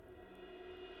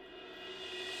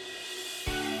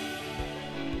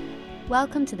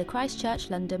Welcome to the Christchurch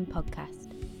London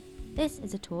podcast. This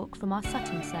is a talk from our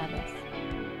Sutton service.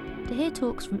 To hear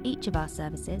talks from each of our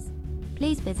services,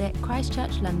 please visit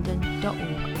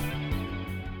christchurchlondon.org.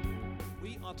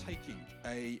 We are taking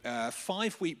a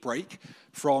 5-week break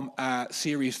from our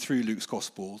series through Luke's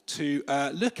Gospel to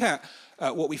look at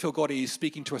what we feel God is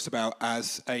speaking to us about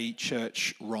as a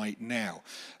church right now.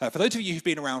 For those of you who've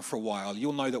been around for a while,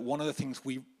 you'll know that one of the things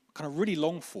we kind of really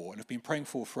long for and have been praying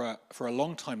for a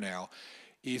long time now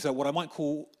is what I might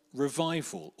call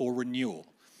revival or renewal.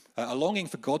 A longing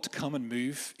for God to come and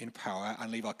move in power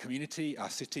and leave our community, our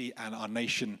city, and our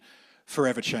nation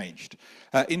forever changed.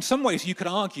 In some ways, you could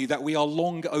argue that we are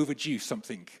long overdue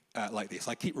something like this.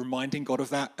 I keep reminding God of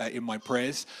that in my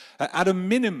prayers. At a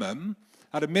minimum,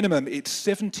 it's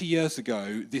 70 years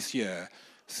ago this year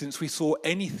since we saw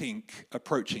anything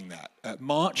approaching that.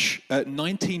 March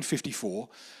 1954,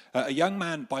 a young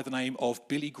man by the name of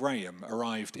Billy Graham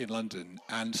arrived in London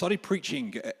and started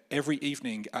preaching every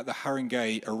evening at the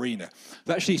Haringey Arena.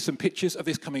 There's actually some pictures of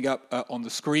this coming up on the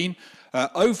screen.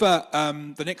 Over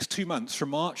the next 2 months,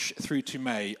 from March through to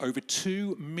May, over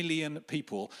 2 million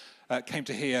people came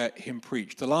to hear him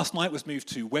preach. The last night was moved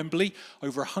to Wembley.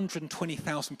 Over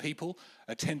 120,000 people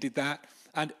attended that.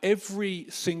 And every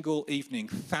single evening,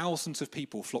 thousands of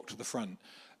people flocked to the front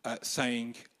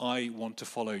saying, I want to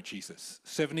follow Jesus.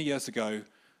 70 years ago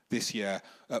this year.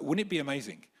 Wouldn't it be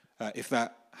amazing if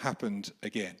that happened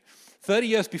again? 30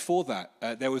 years before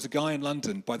that, there was a guy in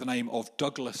London by the name of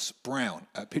Douglas Brown.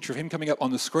 A picture of him coming up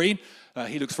on the screen.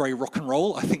 He looks very rock and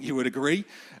roll, I think you would agree.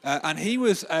 And he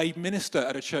was a minister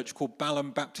at a church called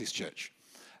Balham Baptist Church.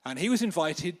 And he was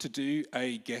invited to do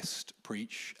a guest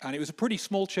preach. And it was a pretty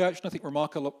small church, nothing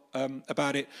remarkable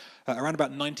about it. Around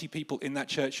about 90 people in that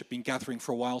church had been gathering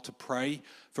for a while to pray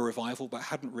for revival, but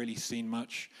hadn't really seen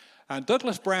much. And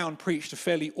Douglas Brown preached a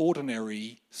fairly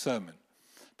ordinary sermon.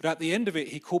 But at the end of it,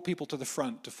 he called people to the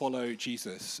front to follow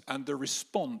Jesus. And the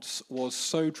response was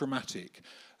so dramatic.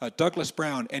 Douglas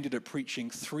Brown ended up preaching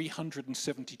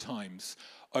 370 times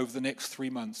over the next 3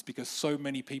 months because so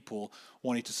many people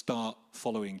wanted to start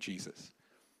following Jesus.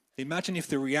 Imagine if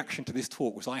the reaction to this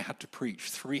talk was I had to preach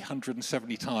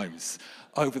 370 times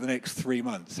over the next 3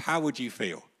 months. How would you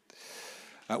feel?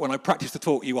 When I practiced the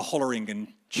talk, you were hollering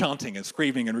and chanting and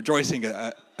screaming and rejoicing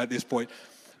at this point.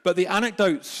 But the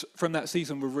anecdotes from that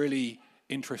season were really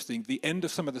interesting. The end of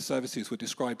some of the services were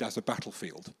described as a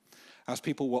battlefield, as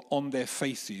people were on their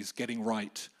faces getting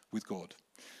right with God.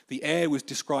 The air was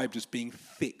described as being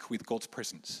thick with God's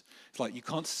presence. It's like you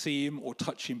can't see him or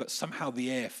touch him, but somehow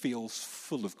the air feels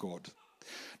full of God.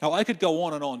 Now, I could go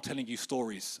on and on telling you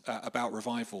stories about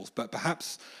revivals, but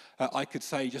perhaps I could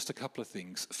say just a couple of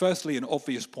things. Firstly, an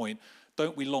obvious point,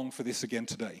 don't we long for this again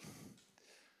today?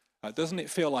 Doesn't it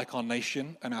feel like our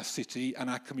nation and our city and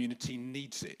our community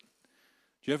needs it?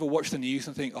 Do you ever watch the news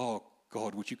and think, oh,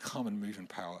 God, would you come and move in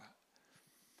power?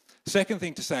 Second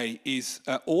thing to say is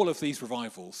all of these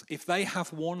revivals, if they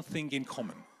have one thing in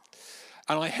common,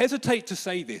 and I hesitate to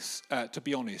say this, to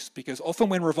be honest, because often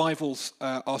when revivals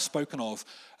are spoken of,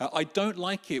 I don't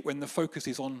like it when the focus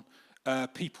is on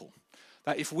people.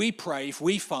 That if we pray, if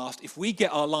we fast, if we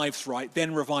get our lives right,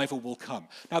 then revival will come.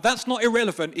 Now that's not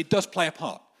irrelevant, it does play a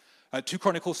part. 2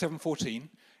 Chronicles 7:14,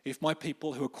 if my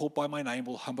people who are called by my name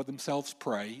will humble themselves,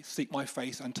 pray, seek my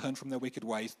face and turn from their wicked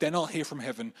ways, then I'll hear from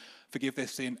heaven, forgive their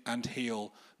sin and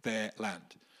heal their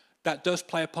land. That does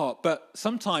play a part, but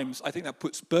sometimes I think that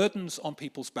puts burdens on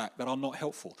people's back that are not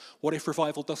helpful. What if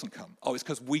revival doesn't come? Oh, it's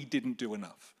because we didn't do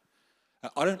enough.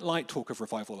 I don't like talk of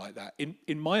revival like that.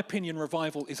 In my opinion,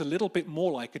 revival is a little bit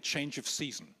more like a change of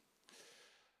season.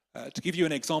 To give you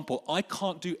an example, I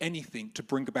can't do anything to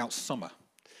bring about summer.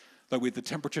 Though with the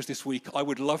temperatures this week, I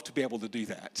would love to be able to do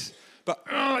that. But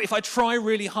if I try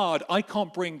really hard, I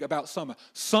can't bring about summer.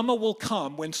 Summer will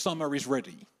come when summer is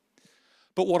ready.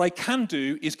 But what I can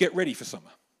do is get ready for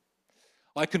summer.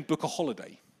 I can book a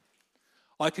holiday.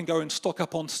 I can go and stock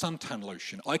up on suntan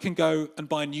lotion. I can go and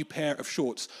buy a new pair of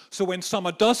shorts. So when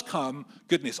summer does come,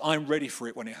 goodness, I'm ready for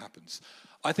it when it happens.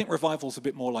 I think revival's a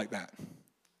bit more like that.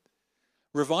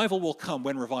 Revival will come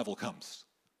when revival comes.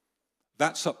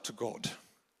 That's up to God.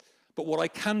 But what I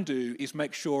can do is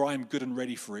make sure I'm good and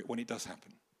ready for it when it does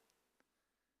happen.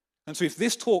 And so if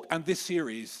this talk and this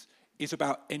series is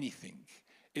about anything,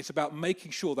 it's about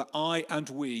making sure that I and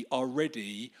we are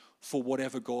ready for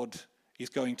whatever God is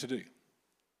going to do.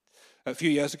 A few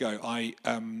years ago, I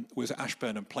was at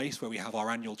Ashburnham Place, where we have our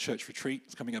annual church retreat.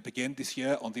 It's coming up again this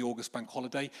year on the August bank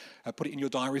holiday. Put it in your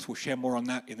diaries. We'll share more on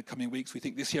that in the coming weeks. We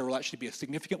think this year will actually be a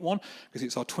significant one because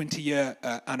it's our 20-year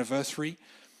anniversary.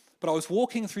 But I was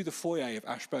walking through the foyer of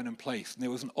Ashburnham Place, and there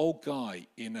was an old guy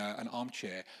in an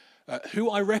armchair who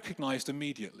I recognized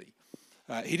immediately.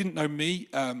 He didn't know me.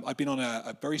 I'd been on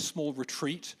a very small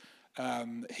retreat.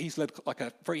 He's led like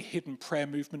a very hidden prayer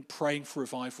movement, praying for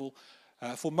revival,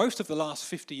 for most of the last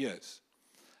 50 years.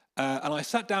 And I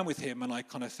sat down with him and I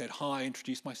kind of said hi,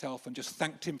 introduced myself, and just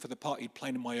thanked him for the part he'd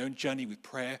played in my own journey with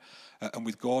prayer and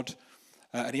with God.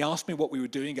 And he asked me what we were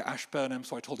doing at Ashburnham,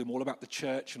 so I told him all about the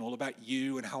church and all about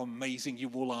you and how amazing you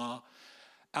all are.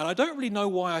 And I don't really know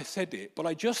why I said it, but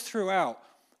I just threw out,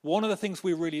 one of the things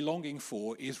we're really longing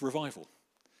for is revival.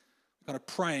 Kind of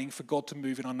praying for God to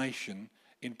move in our nation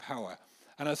in power.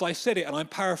 And as I said it, and I'm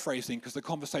paraphrasing because the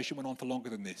conversation went on for longer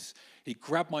than this, he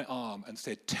grabbed my arm and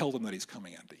said, "Tell them that it's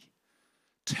coming, Andy.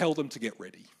 Tell them to get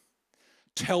ready.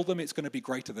 Tell them it's going to be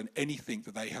greater than anything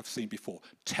that they have seen before.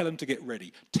 Tell them to get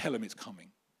ready. Tell them it's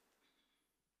coming."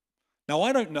 Now,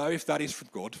 I don't know if that is from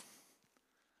God.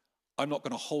 I'm not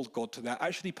going to hold God to that.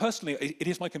 Actually, personally, it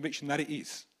is my conviction that it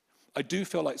is. I do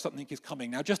feel like something is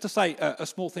coming. Now, just to say a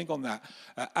small thing on that,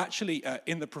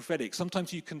 in the prophetic,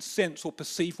 sometimes you can sense or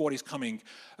perceive what is coming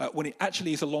when it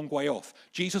actually is a long way off.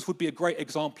 Jesus would be a great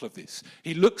example of this.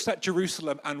 He looks at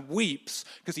Jerusalem and weeps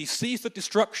because he sees the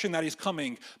destruction that is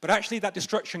coming, but actually that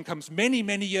destruction comes many,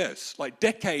 many years, like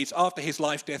decades after his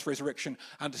life, death, resurrection,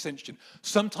 and ascension.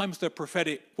 Sometimes the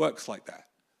prophetic works like that.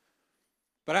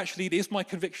 But actually, it is my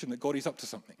conviction that God is up to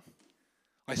something.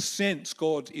 I sense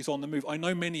God is on the move. I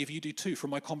know many of you do too from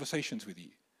my conversations with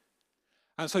you.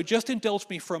 And so just indulge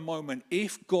me for a moment.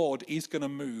 If God is going to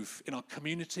move in our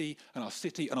community and our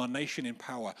city and our nation in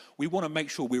power, we want to make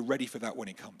sure we're ready for that when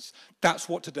it comes. That's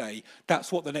what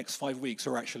the next 5 weeks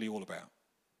are actually all about.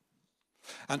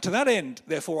 And to that end,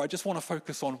 therefore, I just want to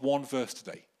focus on one verse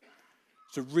today.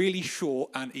 It's a really short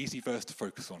and easy verse to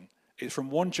focus on. It's from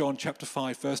 1 John chapter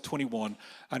 5, verse 21,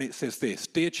 and it says this: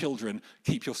 "Dear children,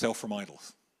 keep yourself from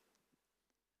idols."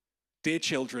 Dear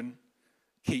children,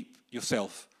 keep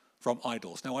yourself from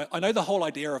idols. Now, I know the whole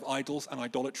idea of idols and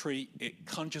idolatry, it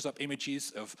conjures up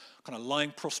images of kind of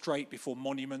lying prostrate before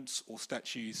monuments or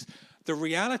statues. The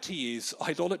reality is,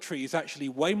 idolatry is actually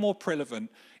way more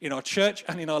prevalent in our church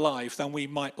and in our lives than we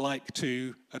might like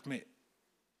to admit.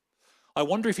 I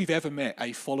wonder if you've ever met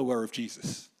a follower of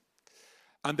Jesus,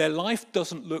 and their life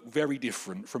doesn't look very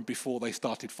different from before they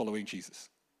started following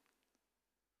Jesus.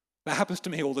 That happens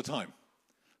to me all the time.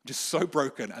 I'm just so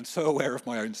broken and so aware of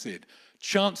my own sin.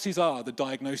 Chances are the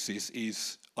diagnosis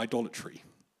is idolatry.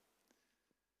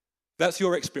 That's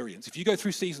your experience. If you go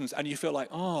through seasons and you feel like,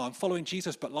 oh, I'm following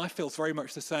Jesus, but life feels very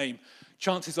much the same,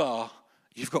 chances are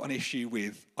you've got an issue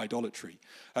with idolatry.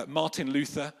 Martin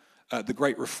Luther, the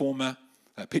great reformer,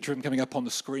 picture of him coming up on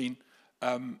the screen,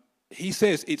 he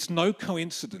says it's no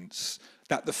coincidence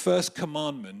that the first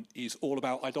commandment is all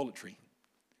about idolatry.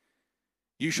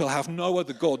 You shall have no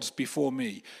other gods before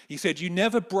me. He said you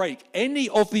never break any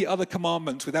of the other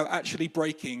commandments without actually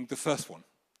breaking the first one.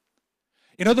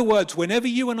 In other words, whenever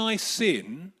you and I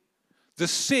sin, the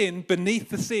sin beneath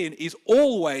the sin is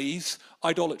always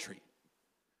idolatry.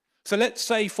 So let's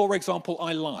say, for example,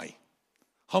 I lie.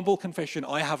 Humble confession,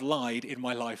 I have lied in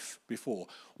my life before.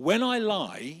 When I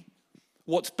lie,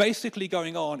 what's basically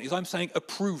going on is I'm saying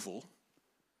approval,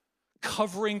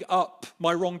 covering up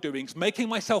my wrongdoings, making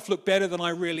myself look better than I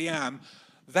really am.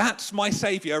 That's my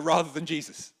savior rather than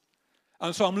Jesus.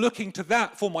 And so I'm looking to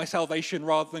that for my salvation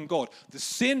rather than God. The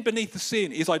sin beneath the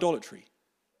sin is idolatry.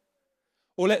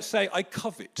 Or let's say I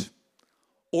covet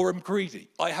or am greedy.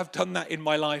 I have done that in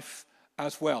my life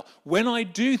as well. When I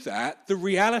do that, the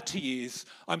reality is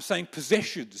I'm saying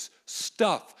possessions,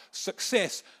 stuff,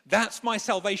 success, that's my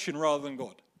salvation rather than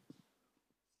God.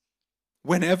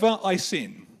 Whenever I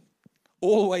sin,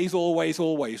 always, always,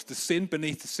 always, the sin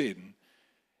beneath the sin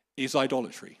is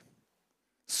idolatry.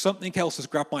 Something else has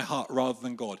grabbed my heart rather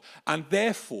than God. And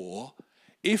therefore,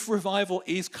 if revival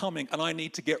is coming and I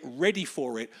need to get ready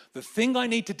for it, the thing I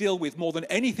need to deal with more than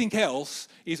anything else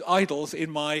is idols in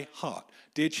my heart.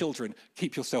 Dear children,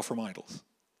 keep yourself from idols.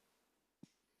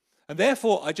 And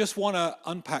therefore, I just want to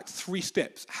unpack 3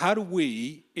 steps. How do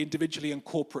we individually and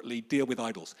corporately deal with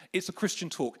idols? It's a Christian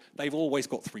talk. They've always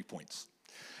got 3 points.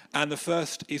 And the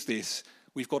first is this: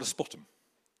 we've got to spot them.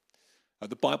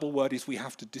 The Bible word is we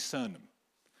have to discern them.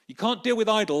 You can't deal with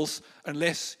idols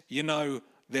unless you know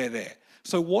they're there.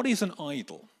 So what is an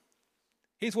idol?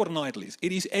 Here's what an idol is.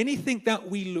 It is anything that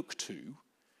we look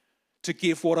to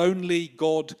give what only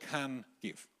God can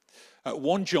give.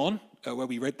 1 John, where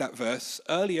we read that verse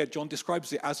earlier, John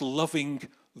describes it as loving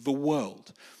the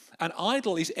world. An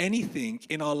idol is anything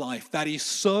in our life that is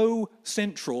so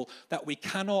central that we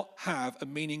cannot have a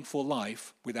meaningful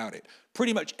life without it.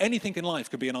 Pretty much anything in life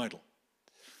can be an idol.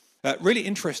 Really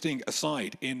interesting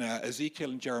aside, in Ezekiel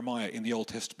and Jeremiah in the Old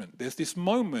Testament, there's this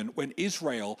moment when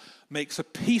Israel makes a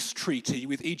peace treaty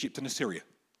with Egypt and Assyria.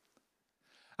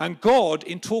 And God,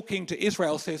 in talking to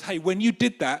Israel, says, hey, when you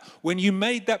did that, when you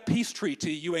made that peace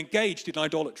treaty, you engaged in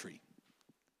idolatry.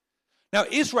 Now,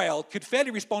 Israel could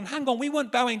fairly respond, hang on, we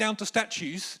weren't bowing down to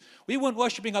statues. We weren't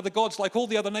worshipping other gods like all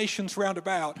the other nations round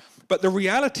about. But the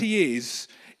reality is,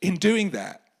 in doing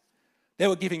that, they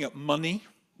were giving up money.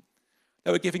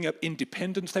 They were giving up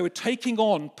independence. They were taking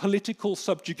on political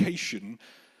subjugation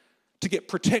to get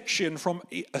protection from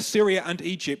Assyria and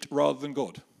Egypt rather than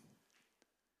God.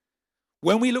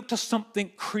 When we look to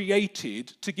something created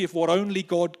to give what only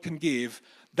God can give,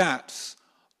 that's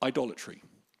idolatry.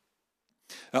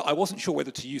 I wasn't sure whether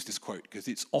to use this quote because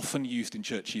it's often used in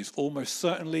churches. Almost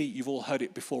certainly you've all heard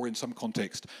it before in some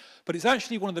context. But it's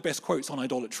actually one of the best quotes on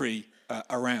idolatry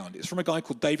around. It's from a guy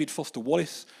called David Foster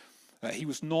Wallace. He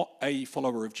was not a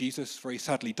follower of Jesus, very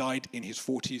sadly died in his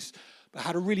 40s, but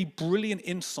had a really brilliant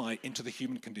insight into the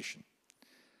human condition.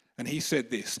 And he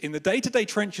said this, in the day-to-day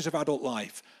trenches of adult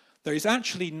life, there is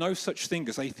actually no such thing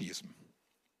as atheism.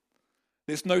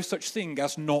 There's no such thing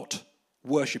as not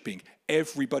worshipping.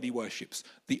 Everybody worships.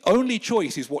 The only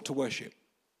choice is what to worship.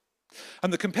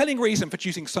 And the compelling reason for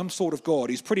choosing some sort of God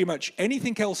is pretty much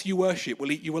anything else you worship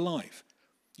will eat you alive.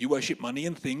 You worship money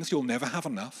and things, you'll never have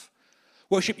enough.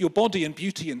 Worship your body and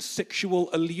beauty and sexual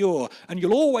allure, and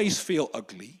you'll always feel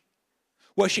ugly.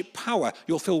 Worship power,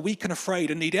 you'll feel weak and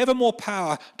afraid and need ever more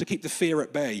power to keep the fear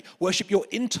at bay. Worship your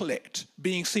intellect,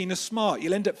 being seen as smart.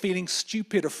 You'll end up feeling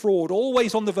stupid, a fraud,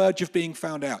 always on the verge of being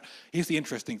found out. Here's the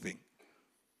interesting thing.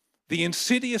 The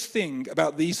insidious thing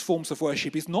about these forms of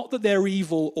worship is not that they're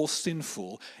evil or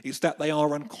sinful, it's that they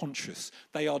are unconscious.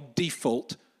 They are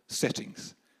default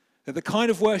settings. They're the kind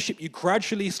of worship you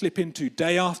gradually slip into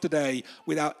day after day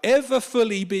without ever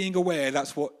fully being aware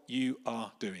that's what you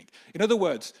are doing. In other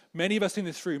words, many of us in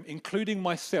this room, including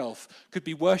myself, could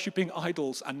be worshipping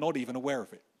idols and not even aware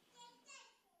of it.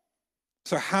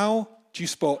 So how do you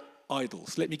spot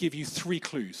idols? Let me give you 3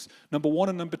 clues. Number 1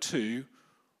 and number 2,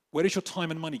 where does your time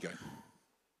and money go?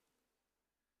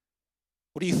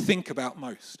 What do you think about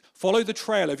most? Follow the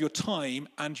trail of your time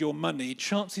and your money.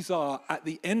 Chances are, at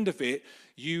the end of it,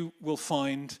 you will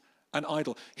find an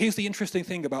idol. Here's the interesting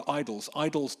thing about idols.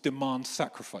 Idols demand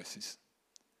sacrifices.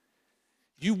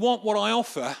 You want what I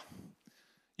offer,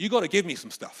 you got to give me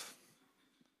some stuff.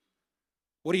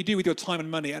 What do you do with your time and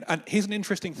money? And here's an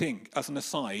interesting thing, as an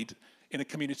aside, in a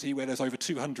community where there's over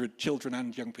 200 children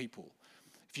and young people.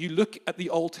 If you look at the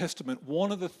Old Testament, one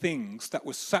of the things that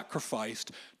was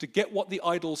sacrificed to get what the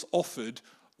idols offered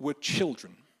were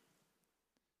children.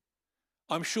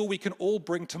 I'm sure we can all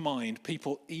bring to mind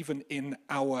people even in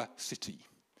our city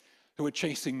who are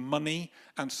chasing money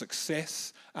and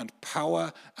success and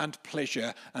power and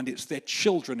pleasure, and it's their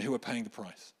children who are paying the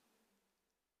price.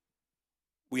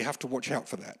 We have to watch out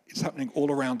for that. It's happening all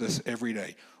around us every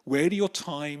day. Where do your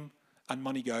time and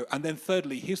money go? And then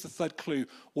thirdly, here's the third clue.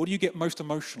 What do you get most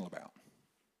emotional about?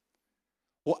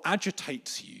 What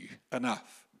agitates you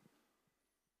enough?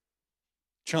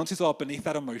 Chances are beneath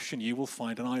that emotion you will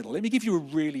find an idol. Let me give you a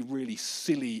really, really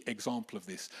silly example of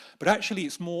this, but actually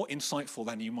it's more insightful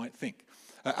than you might think.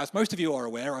 As most of you are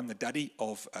aware, I'm the daddy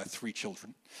of 3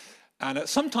 children, and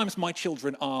sometimes my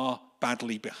children are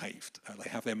badly behaved. They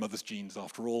have their mother's genes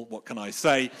after all, what can I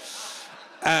say?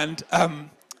 And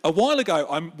a while ago,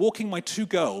 I'm walking my 2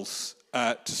 girls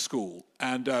to school,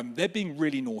 and they're being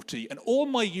really naughty, and all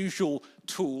my usual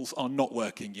tools are not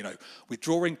working,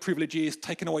 withdrawing privileges,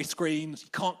 taking away screens, you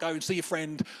can't go and see your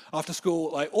friend after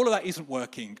school, like all of that isn't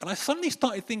working. And I suddenly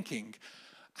started thinking,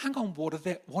 hang on, what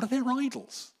are their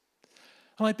idols?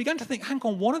 And I began to think, hang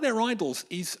on, one of their idols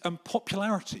is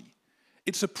popularity,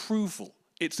 it's approval,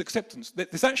 it's acceptance.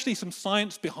 There's actually some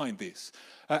science behind this.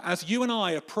 As you and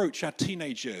I approach our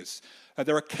teenage years,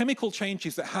 there are chemical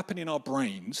changes that happen in our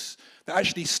brains that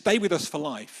actually stay with us for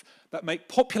life, that make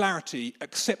popularity,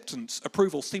 acceptance,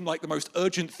 approval seem like the most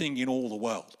urgent thing in all the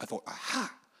world. I thought, aha,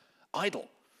 idol.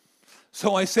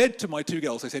 So I said to my 2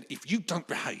 girls, I said, if you don't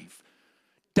behave,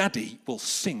 Daddy will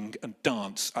sing and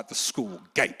dance at the school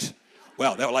gate.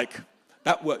 Well, they were like,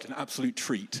 that worked an absolute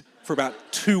treat for about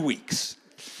 2 weeks.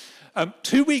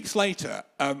 2 weeks later,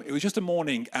 it was just a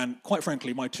morning, and quite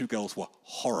frankly, my 2 girls were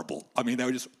horrible. I mean, they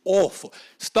were just awful.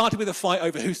 Started with a fight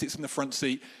over who sits in the front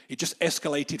seat. It just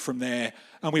escalated from there.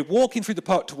 And we're walking through the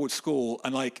park towards school,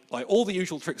 and like all the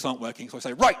usual tricks aren't working. So I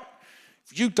say, right,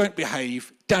 If you don't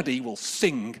behave, Daddy will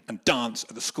sing and dance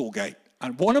at the school gate.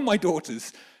 And one of my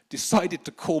daughters decided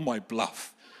to call my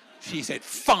bluff. She said,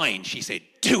 fine. She said,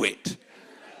 do it.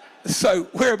 So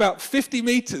we're about 50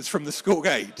 meters from the school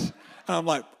gate. And I'm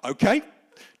like, okay,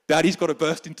 Daddy's got to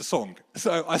burst into song.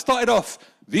 So I started off,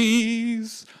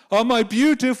 these are my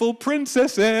beautiful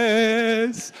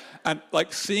princesses. And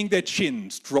like seeing their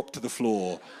chins drop to the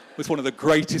floor was one of the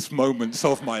greatest moments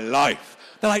of my life.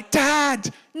 They're like,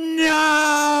 Dad,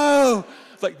 no!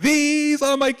 It's like, these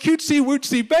are my cutesy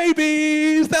wootsy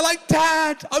babies. They're like,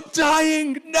 Dad, I'm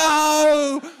dying,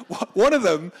 no! One of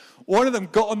them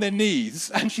got on their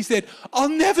knees and she said, I'll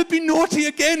never be naughty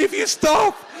again if you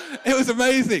stop. It was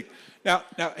amazing. Now,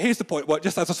 here's the point. Well,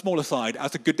 just as a small aside,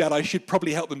 as a good dad, I should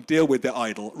probably help them deal with their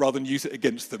idol rather than use it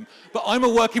against them. But I'm a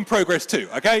work in progress too,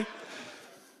 okay?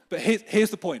 But here's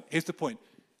the point.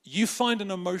 You find an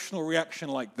emotional reaction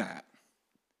like that,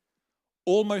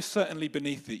 almost certainly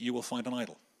beneath it, you will find an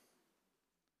idol.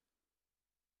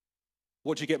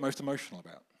 What do you get most emotional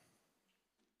about?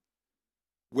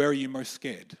 Where are you most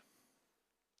scared?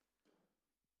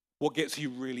 What gets you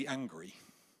really angry?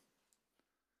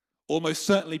 Almost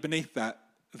certainly beneath that,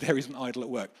 there is an idol at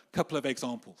work. Couple of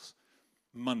examples.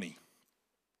 Money.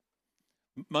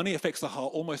 Money affects the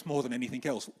heart almost more than anything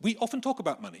else. We often talk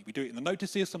about money. We do it in the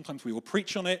notices. Sometimes we will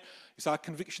preach on it. It's our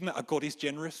conviction that our God is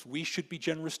generous. We should be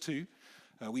generous too.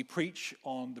 We preach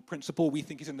on the principle we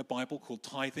think is in the Bible called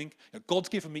tithing. God's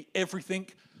given me everything.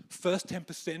 First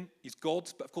 10% is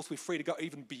God's, but of course we're free to go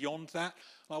even beyond that.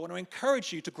 And I want to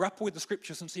encourage you to grapple with the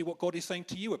scriptures and see what God is saying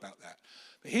to you about that.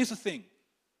 But here's the thing.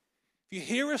 If you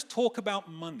hear us talk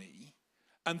about money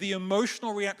and the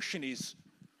emotional reaction is,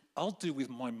 I'll do with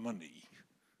my money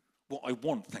what I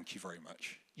want, thank you very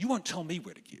much. You won't tell me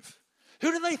where to give.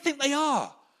 Who do they think they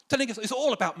are? Telling us it's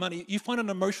all about money. You find an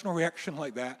emotional reaction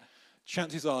like that,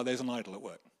 chances are there's an idol at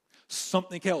work.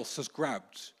 Something else has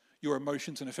grabbed your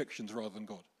emotions and affections rather than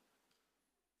God.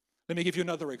 Let me give you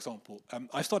another example.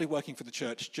 I started working for the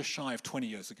church just shy of 20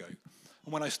 years ago.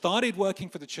 And when I started working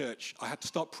for the church, I had to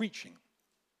start preaching.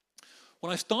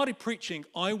 When I started preaching,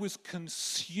 I was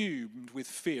consumed with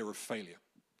fear of failure.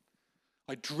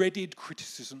 I dreaded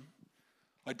criticism.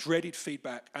 I dreaded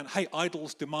feedback. And hey,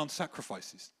 idols demand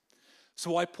sacrifices.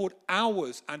 So I put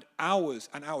hours and hours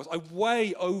and hours. I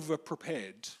way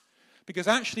over-prepared because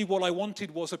actually what I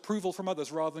wanted was approval from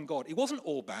others rather than God. It wasn't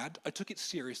all bad. I took it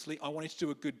seriously. I wanted to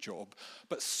do a good job.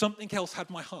 But something else had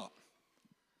my heart.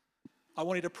 I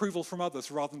wanted approval from others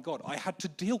rather than God. I had to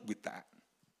deal with that.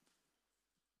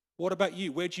 What about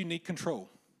you? Where do you need control?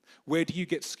 Where do you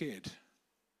get scared?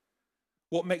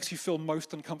 What makes you feel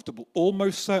most uncomfortable?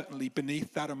 Almost certainly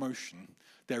beneath that emotion,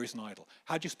 there is an idol.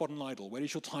 How do you spot an idol? Where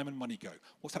does your time and money go?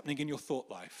 What's happening in your thought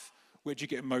life? Where do you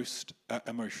get most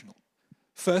emotional?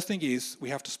 First thing is, we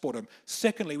have to spot them.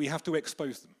 Secondly, we have to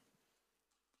expose them.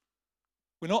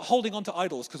 We're not holding on to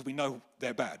idols because we know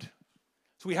they're bad.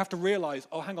 So we have to realize,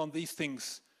 oh, hang on, these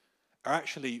things are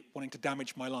actually wanting to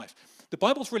damage my life. The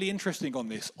Bible's really interesting on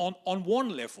this. On one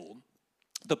level,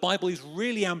 the Bible is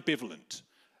really ambivalent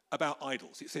about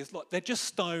idols. It says, look, they're just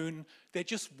stone, they're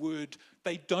just wood,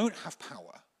 they don't have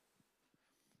power.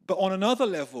 But on another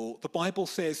level, the Bible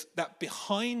says that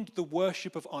behind the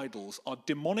worship of idols are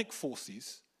demonic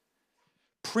forces,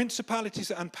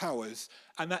 principalities and powers,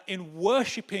 and that in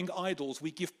worshipping idols,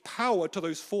 we give power to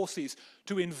those forces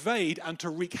to invade and to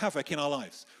wreak havoc in our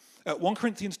lives. 1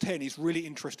 Corinthians 10 is really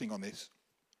interesting on this.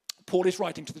 Paul is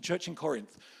writing to the church in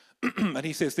Corinth, and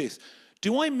he says this,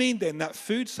 do I mean then that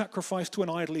food sacrificed to an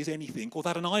idol is anything, or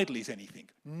that an idol is anything?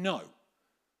 No.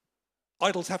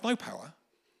 Idols have no power.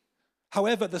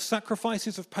 However, the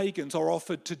sacrifices of pagans are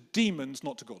offered to demons,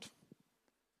 not to God.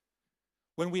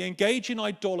 When we engage in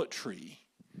idolatry,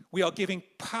 we are giving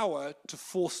power to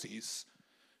forces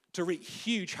to wreak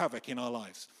huge havoc in our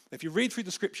lives. If you read through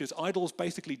the scriptures, idols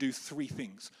basically do three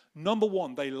things. Number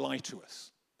one, they lie to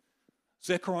us.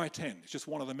 Zechariah 10 is just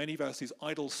one of the many verses,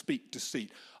 idols speak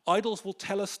deceit. Idols will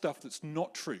tell us stuff that's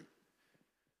not true.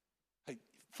 Hey,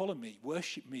 follow me,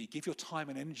 worship me, give your time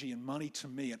and energy and money to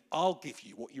me, and I'll give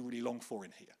you what you really long for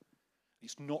in here.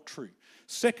 It's not true.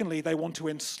 Secondly, they want to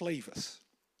enslave us.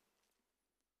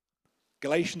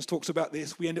 Galatians talks about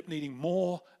this. We end up needing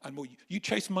more and more. You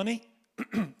chase money,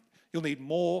 you'll need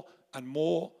more and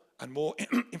more and more.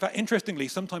 In fact, interestingly,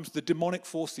 sometimes the demonic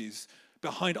forces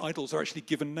behind idols are actually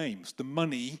given names. The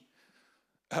money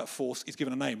force is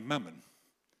given a name, Mammon.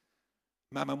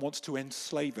 Mammon wants to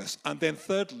enslave us. And then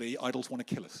thirdly, idols want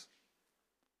to kill us.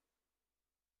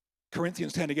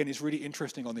 Corinthians 10 again is really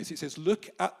interesting on this. It says, look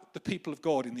at the people of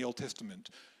God in the Old Testament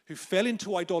who fell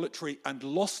into idolatry and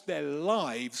lost their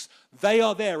lives. They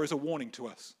are there as a warning to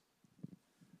us.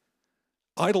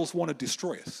 Idols want to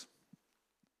destroy us.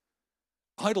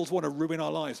 Idols want to ruin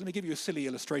our lives. Let me give you a silly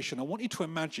illustration. I want you to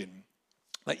imagine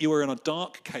that you are in a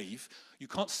dark cave. You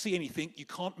can't see anything. You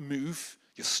can't move.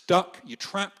 You're stuck. You're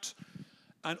trapped.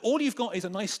 And all you've got is a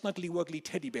nice, snuggly, wuggly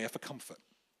teddy bear for comfort.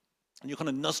 And you're kind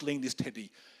of nuzzling this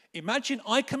teddy. Imagine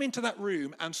I come into that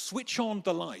room and switch on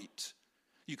the light.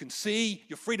 You can see,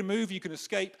 you're free to move, you can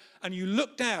escape, and you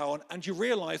look down and you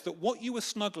realize that what you were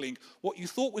snuggling, what you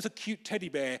thought was a cute teddy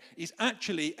bear, is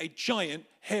actually a giant,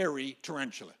 hairy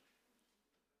tarantula.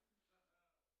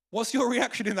 What's your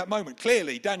reaction in that moment?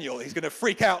 Clearly, Daniel, he's going to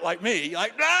freak out like me,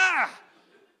 like, ah!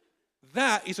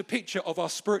 That is a picture of our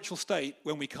spiritual state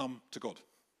when we come to God.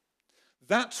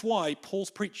 That's why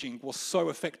Paul's preaching was so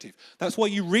effective. That's why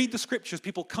you read the scriptures,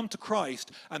 people come to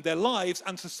Christ, and their lives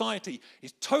and society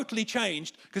is totally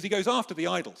changed because he goes after the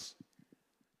idols.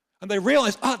 And they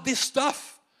realize, this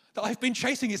stuff that I've been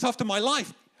chasing is after my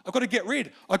life. I've got to get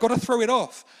rid. I've got to throw it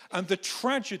off. And the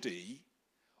tragedy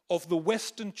of the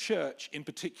Western church in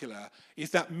particular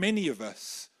is that many of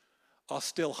us are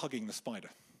still hugging the spider.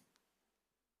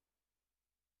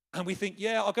 And we think,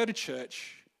 yeah, I'll go to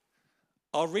church.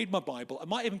 I'll read my Bible. I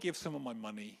might even give some of my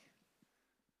money.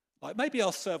 Like maybe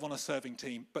I'll serve on a serving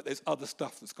team, but there's other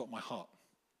stuff that's got my heart.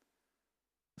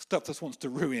 Stuff that wants to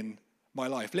ruin my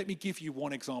life. Let me give you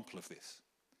one example of this.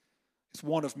 It's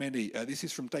one of many. This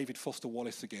is from David Foster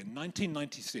Wallace again.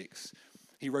 1996,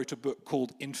 he wrote a book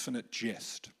called Infinite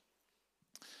Jest.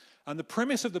 And the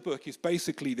premise of the book is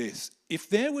basically this. If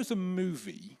there was a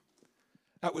movie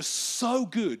that was so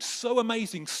good, so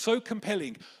amazing, so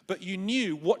compelling, but you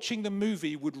knew watching the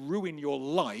movie would ruin your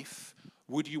life,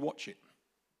 would you watch it?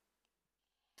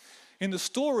 In the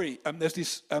story, there's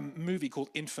this movie called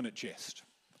Infinite Jest.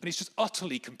 And it's just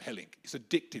utterly compelling. It's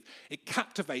addictive. It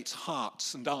captivates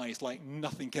hearts and eyes like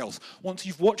nothing else. Once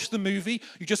you've watched the movie,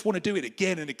 you just want to do it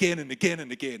again and again and again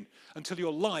and again until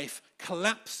your life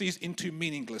collapses into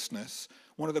meaninglessness.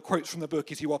 One of the quotes from the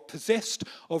book is, you are possessed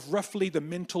of roughly the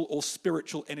mental or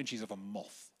spiritual energies of a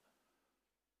moth.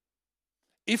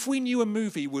 If we knew a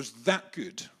movie was that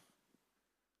good,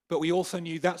 but we also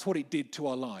knew that's what it did to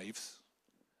our lives,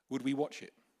 would we watch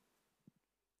it?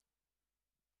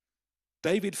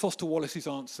 David Foster Wallace's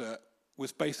answer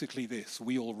was basically this: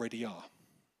 we already are.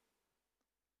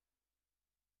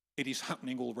 It is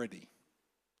happening already.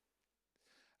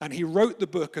 And he wrote the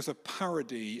book as a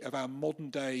parody of our modern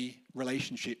day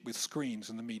relationship with screens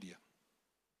and the media.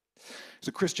 He's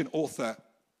a Christian author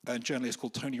and journalist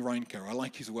called Tony Reinker. I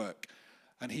like his work.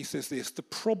 And he says this: the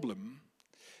problem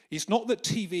is not that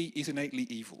TV is innately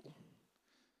evil,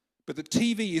 but that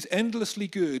TV is endlessly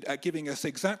good at giving us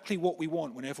exactly what we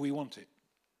want whenever we want it.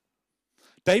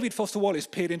 David Foster Wallace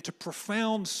peered into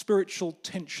profound spiritual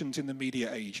tensions in the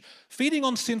media age. Feeding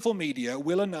on sinful media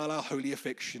will annul our holy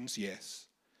affections, yes.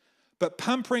 But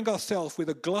pampering ourselves with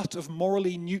a glut of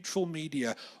morally neutral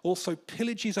media also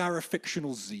pillages our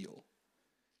affectional zeal.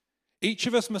 Each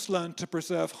of us must learn to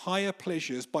preserve higher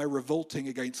pleasures by revolting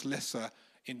against lesser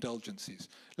indulgences.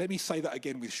 Let me say that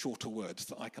again with shorter words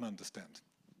that I can understand.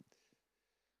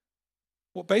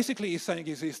 What basically he's saying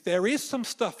is there is some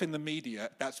stuff in the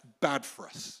media that's bad for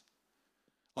us.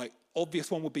 Like,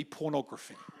 obvious one would be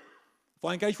pornography. If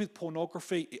I engage with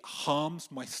pornography, it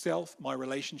harms myself, my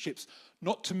relationships,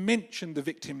 not to mention the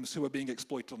victims who are being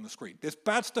exploited on the screen. There's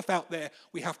bad stuff out there.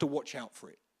 We have to watch out for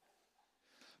it.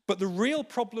 But the real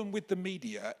problem with the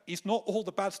media is not all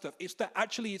the bad stuff. It's that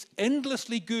actually it's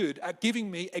endlessly good at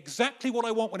giving me exactly what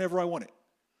I want whenever I want it.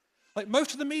 Like,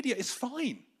 most of the media is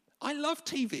fine. I love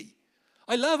TV.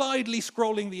 I love idly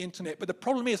scrolling the internet, but the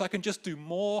problem is I can just do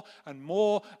more and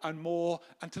more and more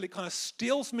until it kind of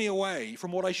steals me away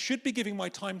from what I should be giving my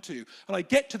time to. And I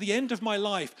get to the end of my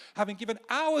life, having given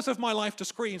hours of my life to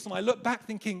screens, and I look back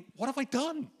thinking, what have I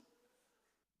done?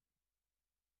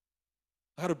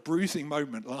 I had a bruising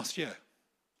moment last year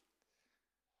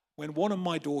when one of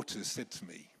my daughters said to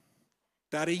me,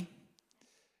 "Daddy,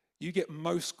 you get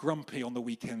most grumpy on the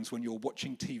weekends when you're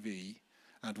watching TV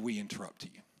and we interrupt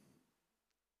you."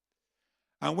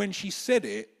 And when she said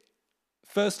it,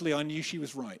 firstly, I knew she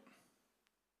was right.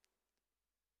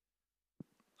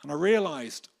 And I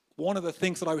realized one of the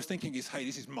things that I was thinking is, hey,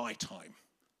 this is my time.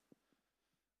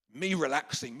 Me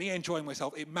relaxing, me enjoying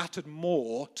myself, it mattered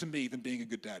more to me than being a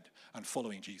good dad and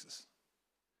following Jesus.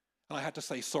 And I had to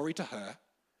say sorry to her,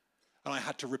 and I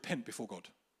had to repent before God.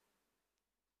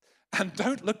 And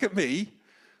don't look at me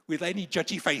with any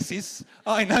judgy faces.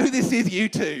 I know this is you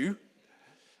too.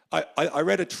 I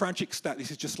read a tragic stat.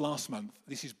 This is just last month.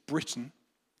 This is Britain.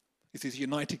 This is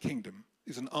United Kingdom.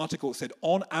 There's an article that said,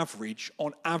 on average,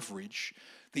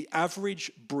 the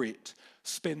average Brit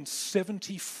spends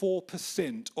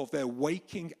 74% of their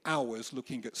waking hours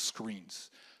looking at screens.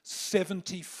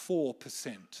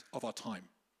 74% of our time.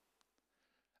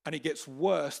 And it gets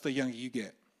worse the younger you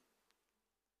get.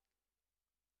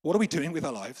 What are we doing with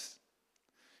our lives?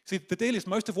 See, the deal is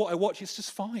most of what I watch is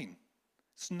just fine.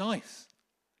 It's nice.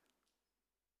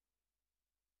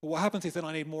 But what happens is then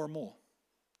I need more and more.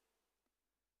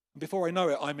 And before I know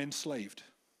it, I'm enslaved.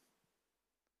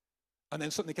 And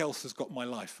then something else has got my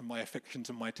life and my affections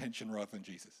and my attention rather than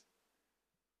Jesus.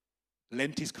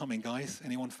 Lent is coming, guys.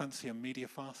 Anyone fancy a media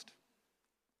fast?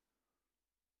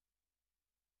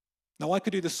 Now, I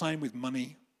could do the same with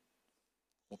money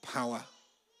or power.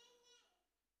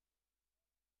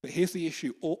 But here's the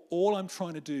issue. All I'm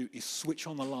trying to do is switch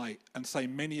on the light and say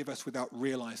many of us, without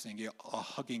realizing it, are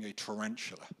hugging a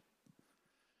tarantula.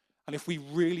 And if we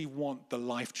really want the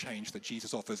life change that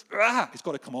Jesus offers, it's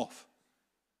got to come off.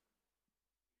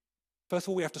 First of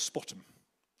all, we have to spot them.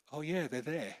 Oh yeah, they're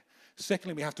there.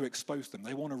 Secondly, we have to expose them.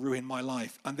 They want to ruin my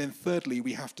life. And then thirdly,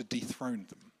 we have to dethrone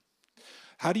them.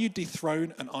 How do you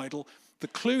dethrone an idol? The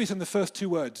clue is in the first two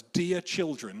words. Dear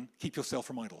children, keep yourself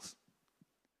from idols.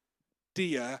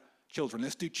 Dear children.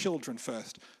 Let's do children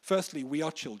first. Firstly, we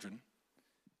are children.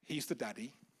 He's the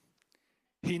daddy.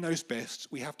 He knows best.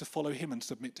 We have to follow him and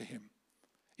submit to him.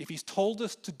 If he's told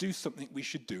us to do something, we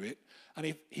should do it. And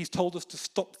if he's told us to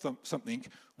stop something,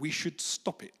 we should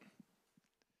stop it.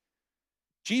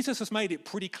 Jesus has made it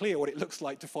pretty clear what it looks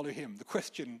like to follow him. The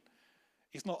question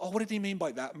is not, what did he mean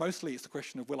by that? Mostly it's the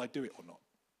question of, will I do it or not?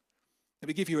 Let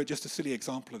me give you just a silly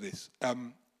example of this.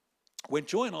 When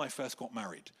Joy and I first got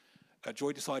married,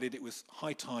 Joy decided it was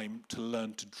high time to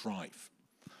learn to drive.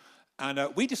 And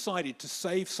we decided to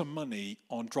save some money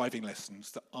on driving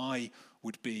lessons, that I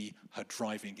would be her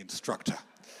driving instructor.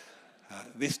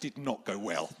 This did not go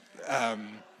well.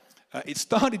 It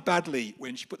started badly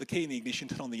when she put the key in the ignition,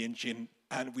 turned on the engine,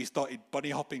 and we started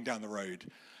bunny hopping down the road.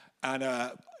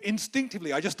 And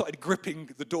instinctively, I just started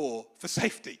gripping the door for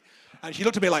safety. And she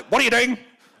looked at me like, "What are you doing?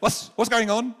 What's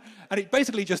going on?" And it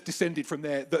basically just descended from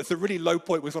there. The really low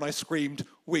point was when I screamed,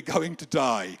 "We're going to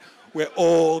die. We're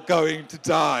all going to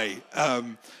die."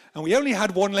 And we only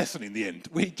had one lesson in the end.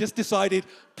 We just decided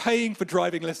paying for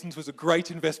driving lessons was a great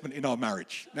investment in our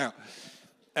marriage. Now,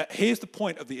 here's the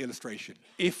point of the illustration.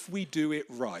 If we do it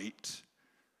right,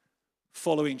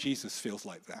 following Jesus feels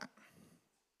like that.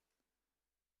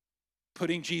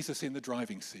 Putting Jesus in the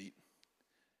driving seat,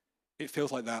 it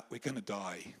feels like that. We're going to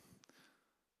die.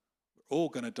 We're all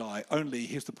going to die. Only,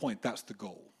 here's the point, that's the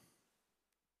goal.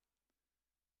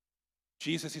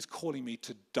 Jesus is calling me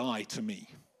to die to me.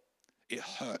 It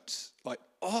hurts. Like,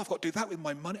 I've got to do that with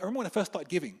my money. I remember when I first started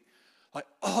giving. Like,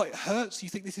 it hurts. You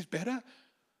think this is better?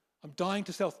 I'm dying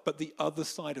to self. But the other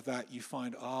side of that, you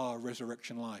find,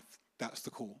 resurrection life. That's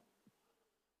the call.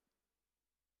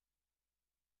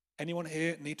 Anyone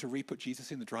here need to re-put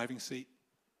Jesus in the driving seat?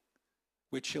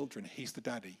 We're children. He's the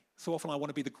daddy. So often I want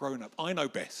to be the grown-up. I know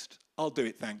best. I'll do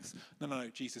it, thanks. No,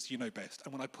 Jesus, you know best.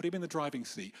 And when I put him in the driving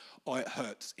seat, it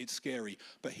hurts. It's scary.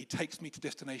 But he takes me to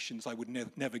destinations I would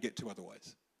never get to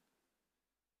otherwise.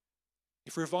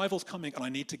 If revival's coming and I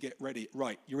need to get ready,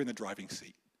 right, you're in the driving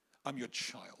seat. I'm your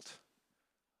child.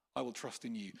 I will trust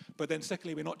in you. But then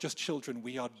secondly, we're not just children.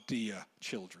 We are dear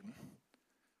children.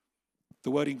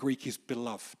 The word in Greek is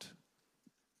beloved.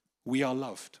 We are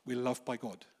loved. We're loved by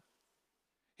God.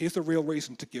 Here's the real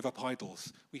reason to give up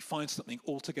idols. We find something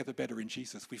altogether better in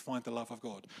Jesus. We find the love of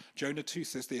God. Jonah 2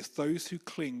 says this, those who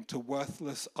cling to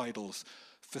worthless idols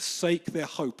forsake their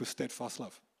hope of steadfast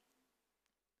love.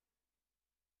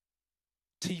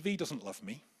 TV doesn't love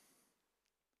me.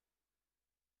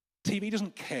 TV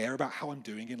doesn't care about how I'm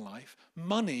doing in life.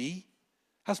 Money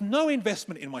has no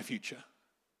investment in my future.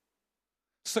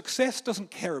 Success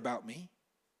doesn't care about me.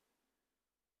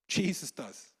 Jesus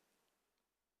does.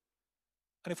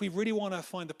 And if we really want to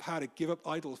find the power to give up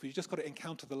idols, we've just got to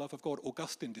encounter the love of God.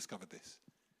 Augustine discovered this.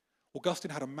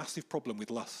 Augustine had a massive problem with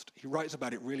lust. He writes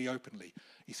about it really openly.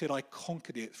 He said, I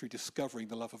conquered it through discovering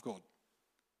the love of God.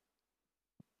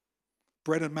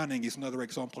 Brennan Manning is another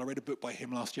example. I read a book by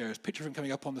him last year. There's a picture of him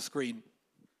coming up on the screen.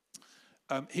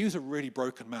 He was a really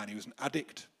broken man. He was an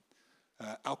addict,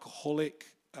 alcoholic.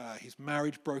 His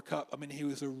marriage broke up. I mean, he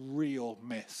was a real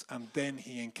mess. And then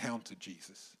he encountered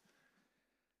Jesus.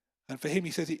 And for him,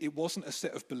 he says it wasn't a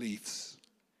set of beliefs.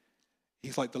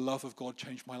 He's like, the love of God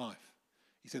changed my life.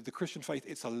 He said, the Christian faith,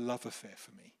 it's a love affair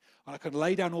for me. And I can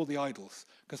lay down all the idols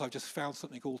because I've just found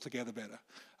something altogether better.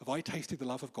 Have I tasted the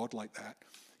love of God like that?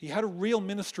 He had a real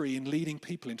ministry in leading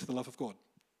people into the love of God.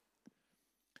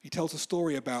 He tells a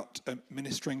story about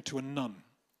ministering to a nun.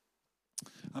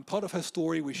 And part of her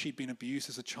story was she'd been abused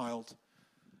as a child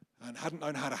and hadn't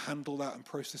known how to handle that and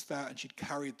process that. And she'd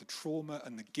carried the trauma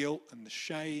and the guilt and the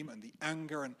shame and the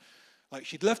anger. And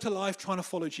she'd left her life trying to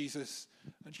follow Jesus.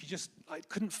 And she just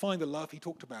couldn't find the love he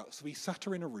talked about. So he sat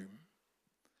her in a room.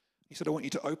 He said, I want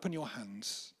you to open your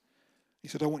hands. He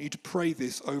said, I want you to pray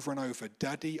this over and over.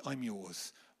 Daddy, I'm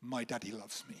yours. My daddy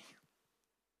loves me.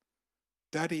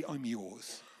 Daddy, I'm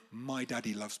yours. My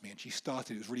daddy loves me. And she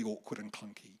started. It was really awkward and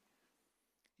clunky.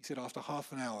 He said after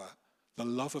half an hour, the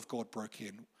love of God broke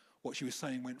in. What she was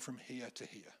saying went from here to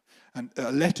here. And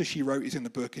a letter she wrote is in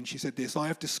the book, and she said this, I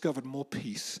have discovered more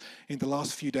peace in the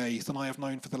last few days than I have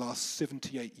known for the last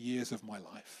 78 years of my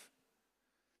life.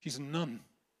 She's a nun.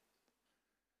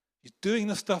 She's doing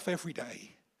the stuff every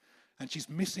day, and she's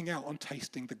missing out on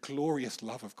tasting the glorious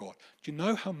love of God. Do you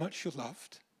know how much you're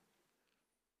loved?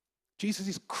 Jesus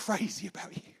is crazy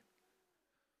about you.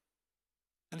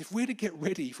 And if we're to get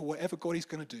ready for whatever God is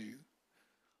going to do,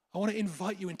 I want to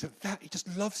invite you into that. He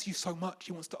just loves you so much.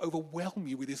 He wants to overwhelm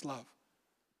you with his love.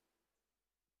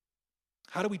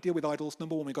 How do we deal with idols?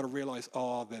 Number one, we've got to realize,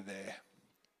 they're there.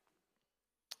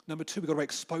 Number two, we've got to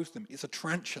expose them. It's a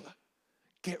tarantula.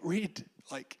 Get rid.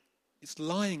 It's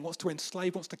lying, wants to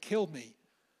enslave, wants to kill me.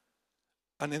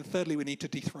 And then thirdly, we need to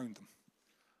dethrone them.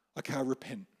 Okay, I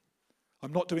repent.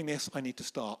 I'm not doing this, I need to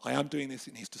start. I am doing this,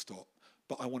 it needs to stop.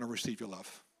 But I want to receive your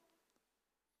love,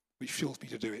 which fuels me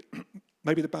to do it.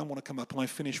 Maybe the band want to come up and I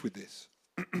finish with this.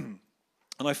 And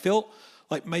I feel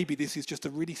like maybe this is just a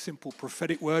really simple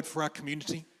prophetic word for our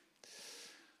community.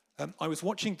 I was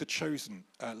watching The Chosen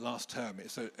last term.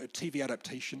 It's a TV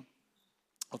adaptation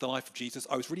of the life of Jesus.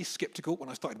 I was really skeptical when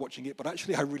I started watching it, but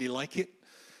actually I really like it.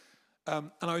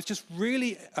 And I was just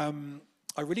really,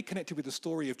 I really connected with the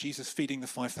story of Jesus feeding the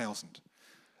 5,000.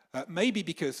 Maybe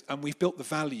because we've built the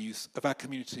values of our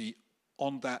community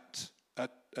on that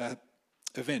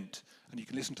event. And you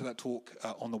can listen to that talk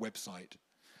on the website.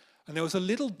 And there was a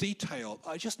little detail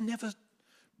I just never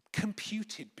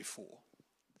computed before.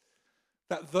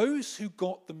 That those who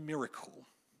got the miracle,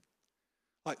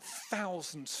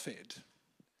 thousands fed,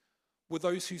 were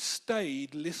those who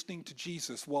stayed listening to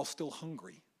Jesus while still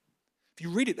hungry. If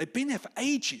you read it, they've been there for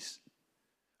ages.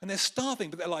 And they're starving,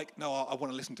 but they're like, no, I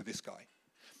want to listen to this guy.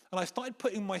 And I started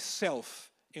putting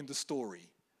myself in the story.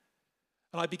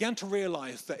 And I began to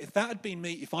realize that if that had been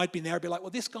me, if I'd been there, I'd be like, well,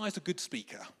 this guy's a good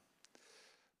speaker.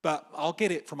 But I'll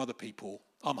get it from other people.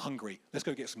 I'm hungry. Let's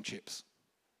go get some chips.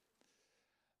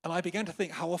 And I began to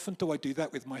think, how often do I do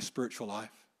that with my spiritual life?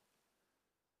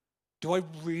 Do I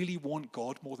really want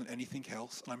God more than anything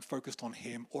else? And I'm focused on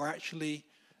him? Or actually,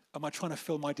 am I trying to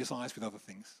fill my desires with other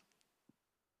things?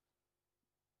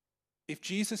 If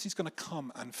Jesus is going to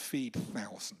come and feed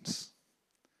thousands,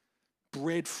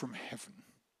 bread from heaven,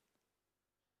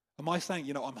 am I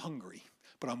saying, I'm hungry,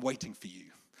 but I'm waiting for you.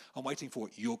 I'm waiting for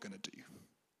what you're going to do.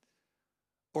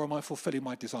 Or am I fulfilling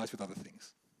my desires with other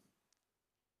things?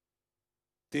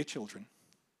 Dear children,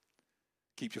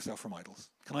 keep yourself from idols.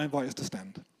 Can I invite us to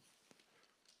stand?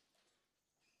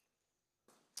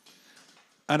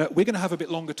 And we're going to have a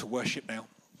bit longer to worship now.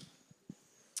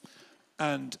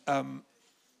 And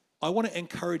I want to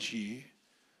encourage you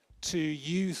to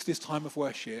use this time of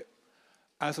worship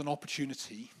as an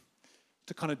opportunity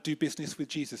to kind of do business with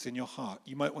Jesus in your heart.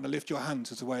 You might want to lift your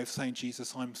hands as a way of saying,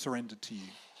 Jesus, I'm surrendered to you.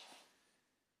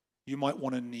 You might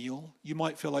want to kneel. You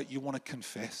might feel like you want to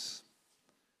confess.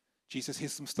 Jesus,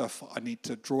 here's some stuff I need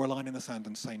to draw a line in the sand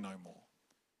and say no more.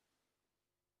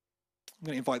 I'm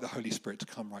going to invite the Holy Spirit to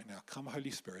come right now. Come, Holy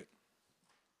Spirit.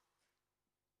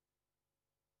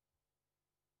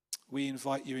 We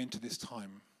invite you into this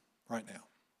time right now.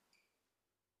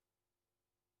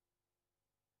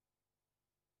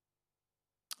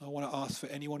 I want to ask for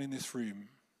anyone in this room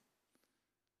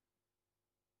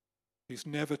who's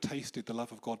never tasted the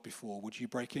love of God before, would you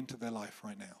break into their life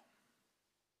right now?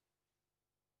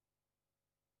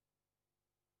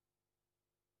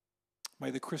 May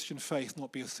the Christian faith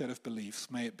not be a set of beliefs,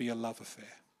 may it be a love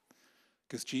affair,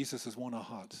 because Jesus has won our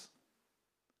hearts.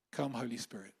 Come, Holy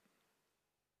Spirit.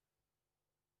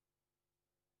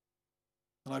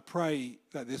 And I pray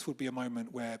that this would be a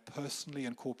moment where personally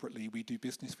and corporately we do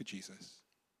business with Jesus.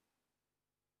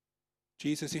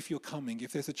 Jesus, if you're coming,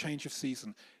 if there's a change of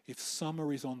season, if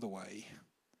summer is on the way,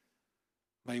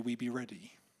 may we be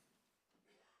ready.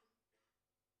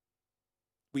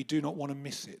 We do not want to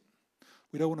miss it.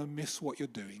 We don't want to miss what you're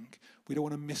doing. We don't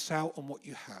want to miss out on what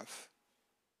you have.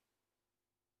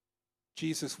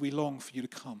 Jesus, we long for you to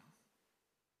come.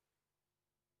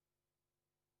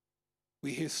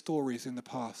 We hear stories in the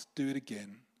past. Do it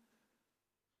again.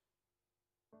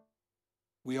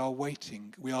 We are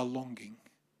waiting. We are longing.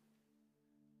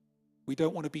 We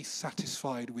don't want to be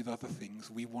satisfied with other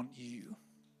things. We want you.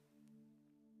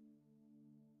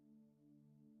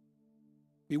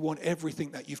 We want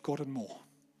everything that you've got and more.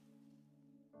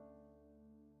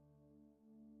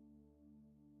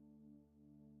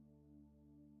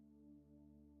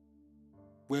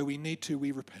 Where we need to,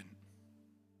 we repent.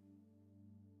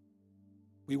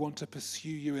 We want to pursue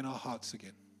you in our hearts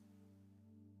again.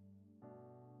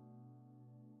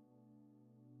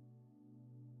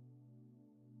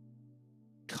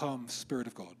 Come, Spirit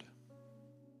of God.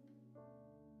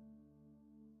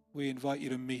 We invite you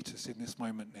to meet us in this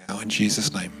moment now, in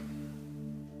Jesus' name.